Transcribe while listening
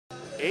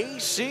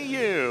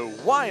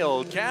ACU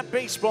Wildcat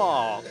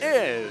Baseball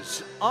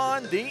is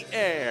on the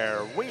air.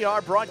 We are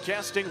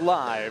broadcasting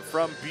live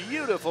from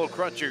beautiful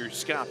Crutcher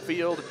Scott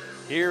Field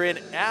here in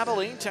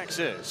Abilene,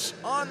 Texas,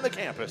 on the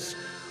campus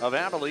of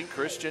Abilene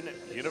Christian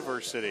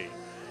University.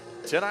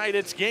 Tonight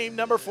it's game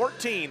number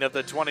 14 of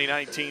the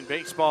 2019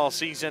 baseball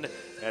season,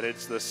 and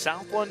it's the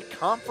Southland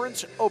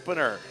Conference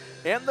opener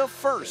and the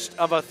first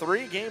of a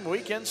 3-game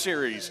weekend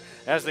series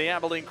as the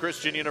Abilene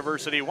Christian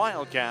University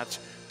Wildcats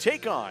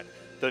take on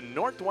the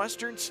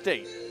Northwestern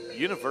State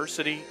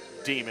University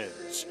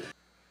Demons.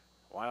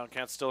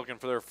 Wildcats still looking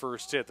for their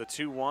first hit. The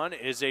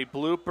 2-1 is a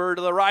blooper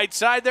to the right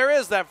side. There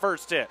is that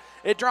first hit.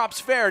 It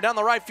drops fair down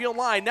the right field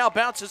line. Now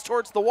bounces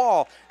towards the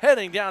wall.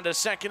 Heading down to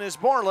second is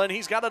Borland.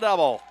 He's got a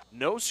double.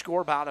 No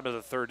score bottom of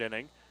the third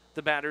inning.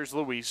 The batter's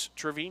Luis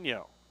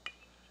Trevino.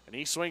 And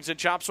he swings and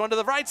chops one to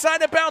the right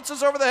side. It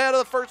bounces over the head of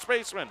the first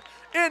baseman.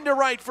 Into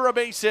right for a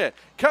base hit.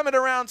 Coming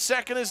around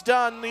second is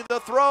done.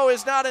 The throw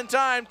is not in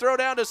time. Throw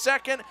down to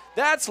second.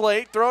 That's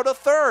late. Throw to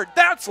third.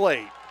 That's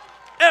late.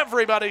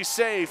 Everybody's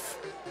safe.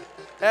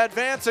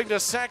 Advancing to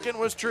second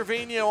was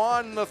Trevino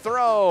on the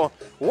throw.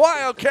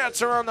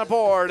 Wildcats are on the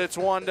board. It's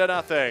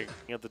 1-0.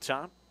 At the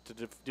top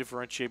to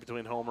differentiate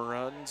between homer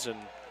runs and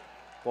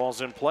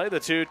balls in play.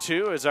 The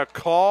 2-2 is a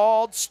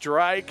called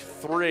strike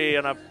 3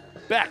 and a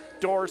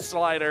backdoor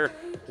slider.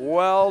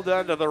 Well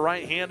done to the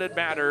right-handed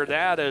batter.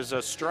 That is a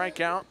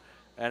strikeout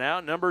and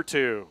out number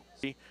 2.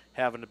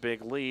 Having a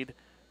big lead,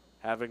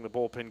 having the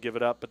bullpen give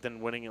it up, but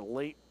then winning it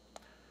late.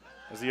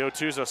 As the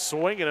 0-2 is a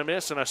swing and a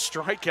miss and a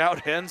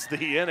strikeout ends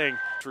the inning.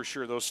 For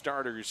sure, those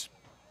starters.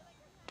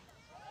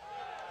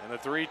 And the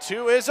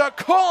 3-2 is a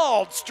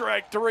called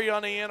strike 3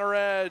 on the inner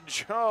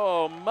edge.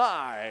 Oh,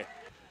 my.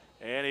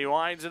 And he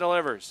winds and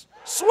delivers.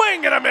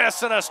 Swing and a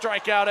miss and a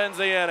strikeout ends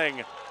the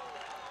inning.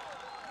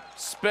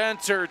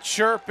 Spencer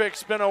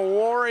Chirpik's been a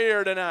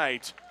warrior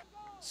tonight.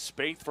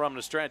 Spaeth from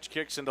the stretch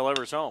kicks and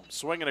delivers home.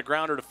 Swinging a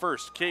grounder to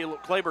first.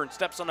 Claiborne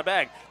steps on the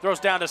bag. Throws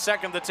down to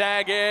second. The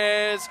tag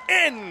is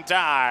in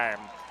time.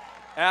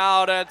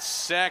 Out at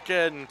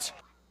second.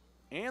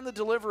 And the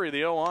delivery,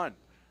 the 0-1.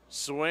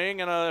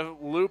 Swing and a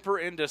looper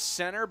into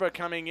center, but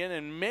coming in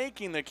and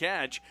making the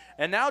catch.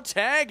 And now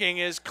tagging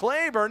is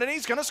Claiborne, and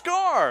he's going to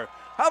score.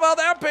 How about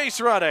that base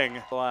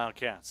running?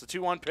 Wildcats, the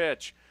 2-1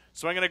 pitch.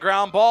 Swinging a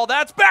ground ball.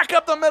 That's back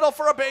up the middle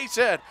for a base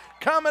hit.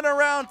 Coming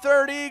around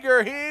third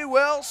eager. He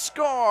will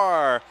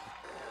score.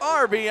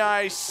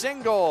 RBI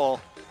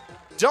single.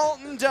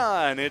 Dalton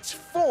Dunn. It's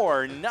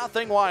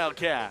 4-0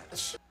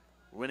 Wildcats.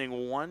 Winning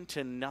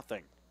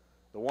 1-0.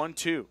 The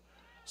 1-2.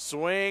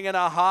 Swing and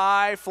a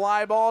high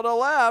fly ball to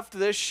left.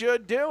 This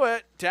should do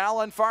it.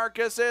 Talon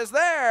Farkas is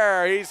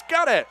there. He's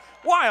got it.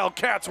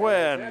 Wildcats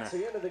win.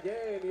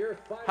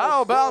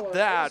 How about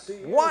that?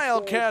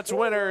 Wildcats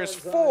winners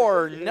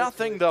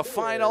 4-0 the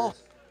final.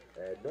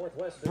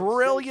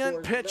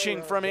 Brilliant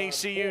pitching from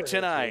ACU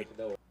tonight.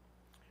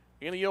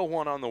 And a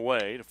 0-1 on the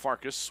way to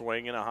Farkas.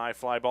 Swing and a high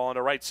fly ball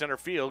into right center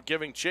field,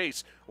 giving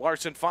chase.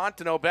 Larson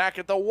Fontenot back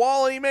at the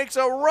wall. He makes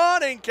a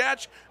running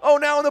catch. Oh,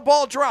 now the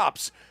ball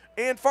drops.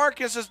 And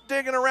Farkas is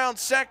digging around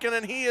second,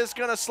 and he is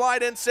going to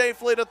slide in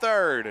safely to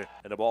third.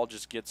 And the ball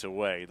just gets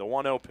away. The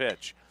 1-0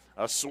 pitch.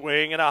 A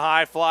swing and a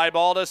high fly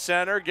ball to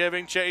center,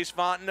 giving chase.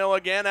 Fontenot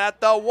again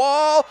at the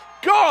wall.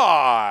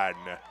 Gone!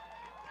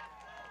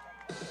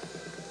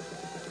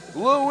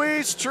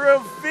 Luis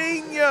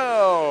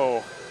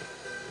Trevino.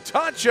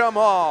 Touch 'em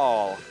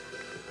all.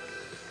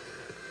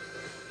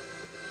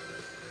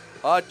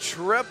 A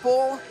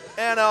triple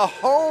and a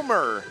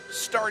homer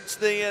starts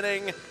the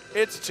inning.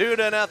 It's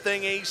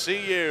 2-0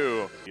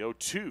 ACU. The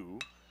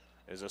 0-2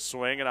 is a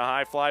swing and a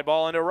high fly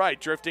ball into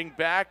right, drifting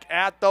back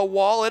at the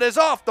wall. It is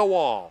off the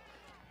wall.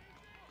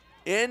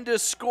 In to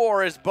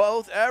score is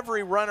both.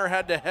 Every runner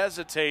had to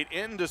hesitate.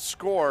 In to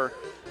score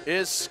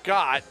is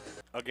Scott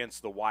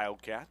against the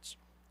Wildcats,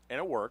 and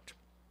it worked.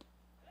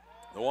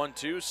 The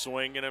 1-2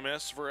 swing and a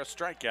miss for a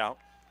strikeout,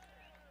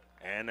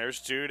 and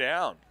there's 2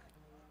 down.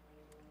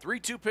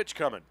 3-2 pitch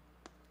coming.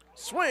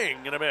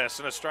 Swing and a miss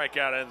and a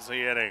strikeout ends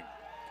the inning.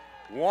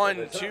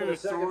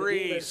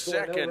 1-2-3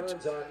 second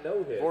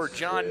for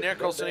John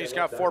Nicholson. He's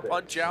got 4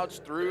 punch outs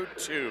through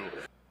 2.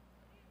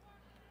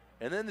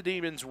 And then the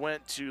Demons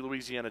went to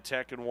Louisiana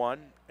Tech and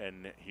won,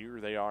 and here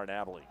they are in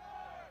Abilene.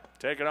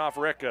 Taking off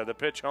Ricka, the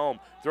pitch home.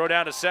 Throw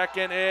down to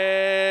second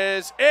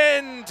is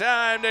in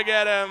time to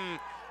get him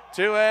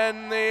to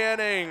end the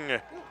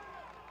inning.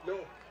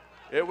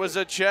 It was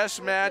a chess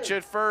match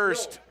at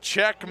first.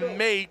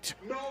 Checkmate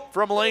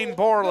from Lane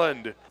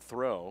Borland.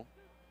 Throw.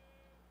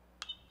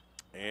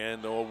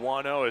 And the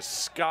 1-0 is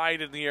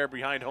skied in the air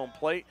behind home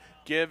plate,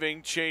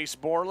 giving chase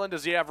Borland.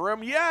 Does he have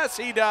room? Yes,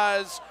 he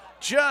does.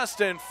 Just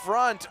in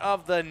front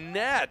of the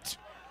net.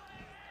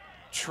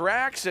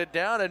 Tracks it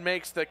down and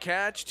makes the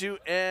catch to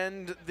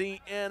end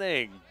the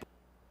inning.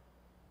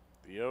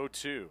 The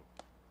 0-2.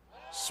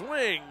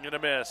 Swing and a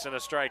miss and a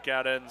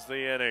strikeout ends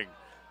the inning.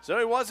 So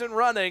he wasn't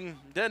running.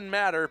 Didn't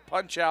matter.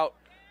 Punch out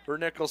for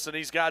Nicholson.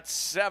 He's got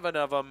 7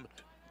 of them.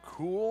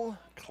 Cool,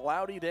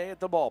 cloudy day at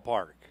the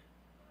ballpark.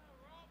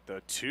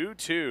 The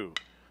 2-2.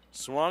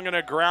 Swung and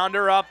a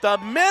grounder up the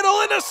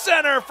middle into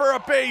center for a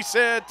base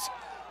hit.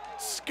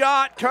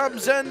 Scott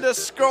comes in to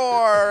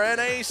score, and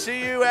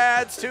ACU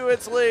adds to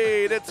its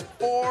lead. It's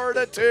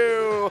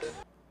 4-2.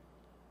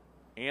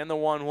 And the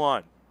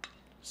 1-1.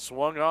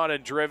 Swung on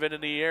and driven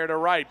in the air to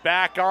right.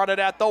 Back on it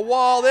at the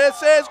wall.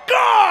 This is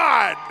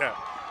gone!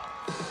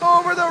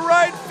 Over the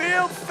right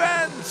field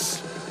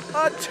fence.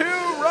 A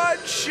 2-run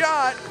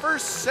shot for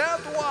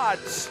Seth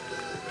Watts.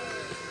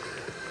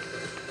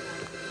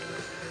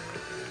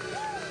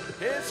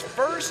 His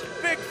first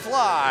big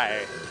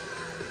fly.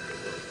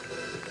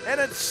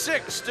 And it's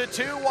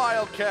 6-2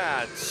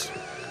 Wildcats.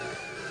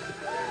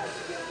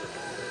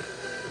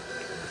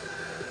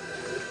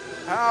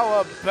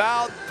 How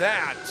about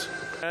that?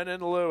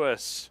 And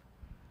Lewis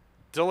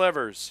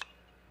delivers.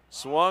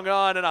 Swung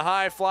on and a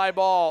high fly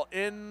ball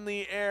in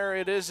the air.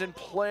 It is in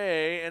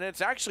play, and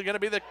it's actually going to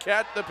be the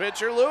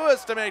pitcher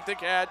Lewis to make the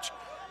catch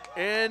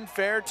in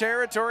fair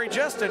territory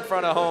just in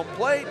front of home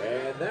plate.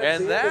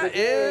 And that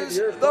is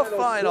the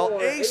final.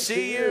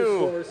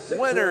 ACU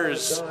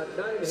winners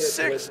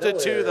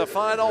 6-2 the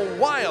final.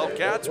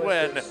 Wildcats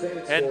win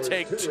and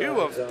take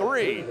 2 of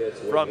 3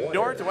 from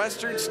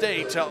Northwestern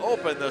State to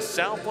open the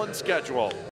Southland schedule.